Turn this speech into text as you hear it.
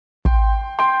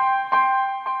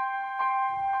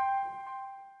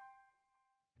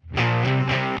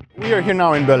We are here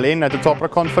now in Berlin at the TOPRA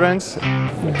conference.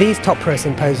 These TOPRA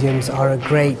symposiums are a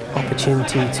great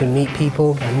opportunity to meet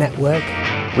people and network.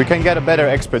 We can get a better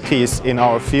expertise in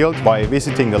our field by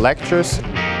visiting the lectures.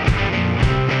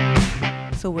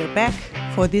 So we're back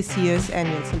for this year's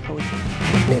annual symposium.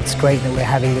 It's great that we're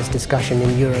having this discussion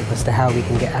in Europe as to how we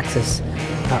can get access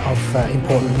of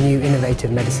important new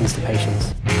innovative medicines to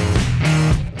patients.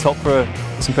 TOPRA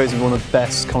Symposium is one of the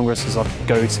best congresses I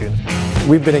go to.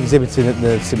 We've been exhibiting at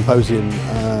the Symposium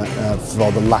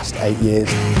for the last 8 years.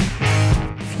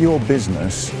 If your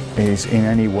business is in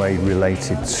any way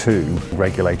related to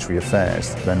regulatory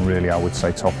affairs, then really I would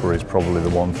say TOPRA is probably the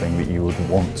one thing that you would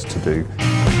want to do.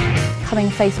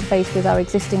 Coming face to face with our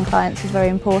existing clients is very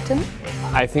important.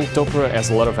 I think TOPRA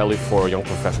has a lot of value for young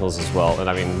professionals as well, and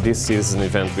I mean this is an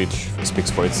event which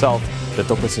speaks for itself. The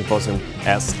TOPRA Symposium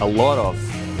has a lot of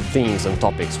themes and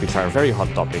topics which are very hot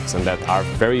topics and that are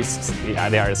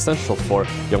they are essential for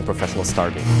young professionals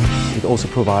starting. It also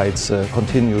provides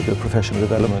continued professional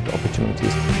development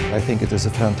opportunities. I think it is a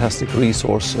fantastic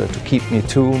resource to keep me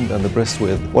tuned and abreast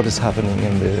with what is happening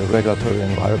in the regulatory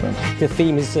environment. The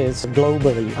theme is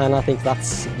globally, and I think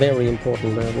that's very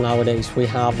important nowadays. We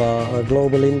have a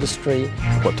global industry.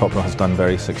 What TOPRA has done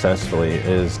very successfully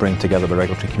is bring together the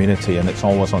regulatory community, and it's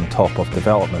always on top of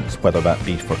developments, whether that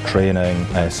be for training,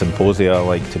 symposia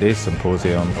like today's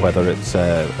symposium, whether it's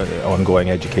ongoing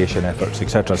education efforts,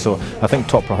 etc. So I think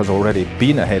TOPRA has already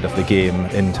been ahead of the game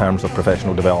in terms of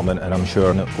professional development, and I'm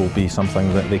sure it will be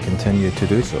something that they continue to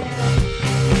do so.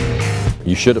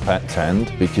 You should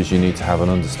attend because you need to have an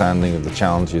understanding of the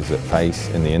challenges that face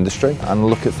in the industry and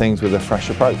look at things with a fresh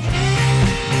approach.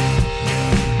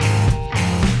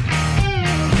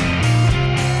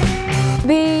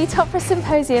 The TOPRA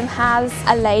Symposium has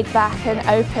a laid-back and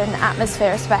open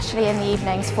atmosphere, especially in the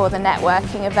evenings for the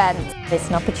networking event. It's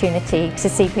an opportunity to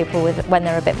see people when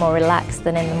they're a bit more relaxed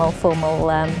than in the more formal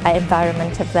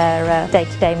environment of their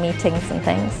day-to-day meetings and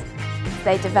things.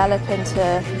 They develop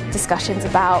into discussions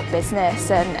about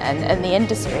business and the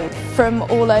industry from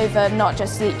all over, not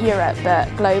just Europe but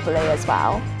globally as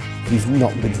well. If you've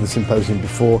not been to the Symposium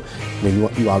before,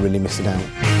 you are really missing out.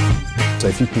 So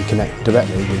if you can connect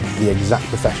directly with the exact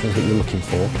professionals that you're looking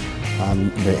for,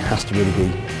 it has to really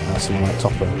be someone like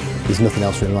TOPRA. There's nothing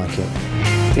else really like it.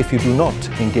 If you do not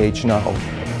engage now,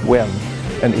 when?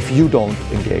 And if you don't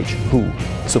engage, who?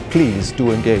 So please do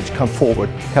engage, come forward,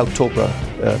 help TOPRA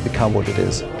become what it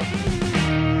is.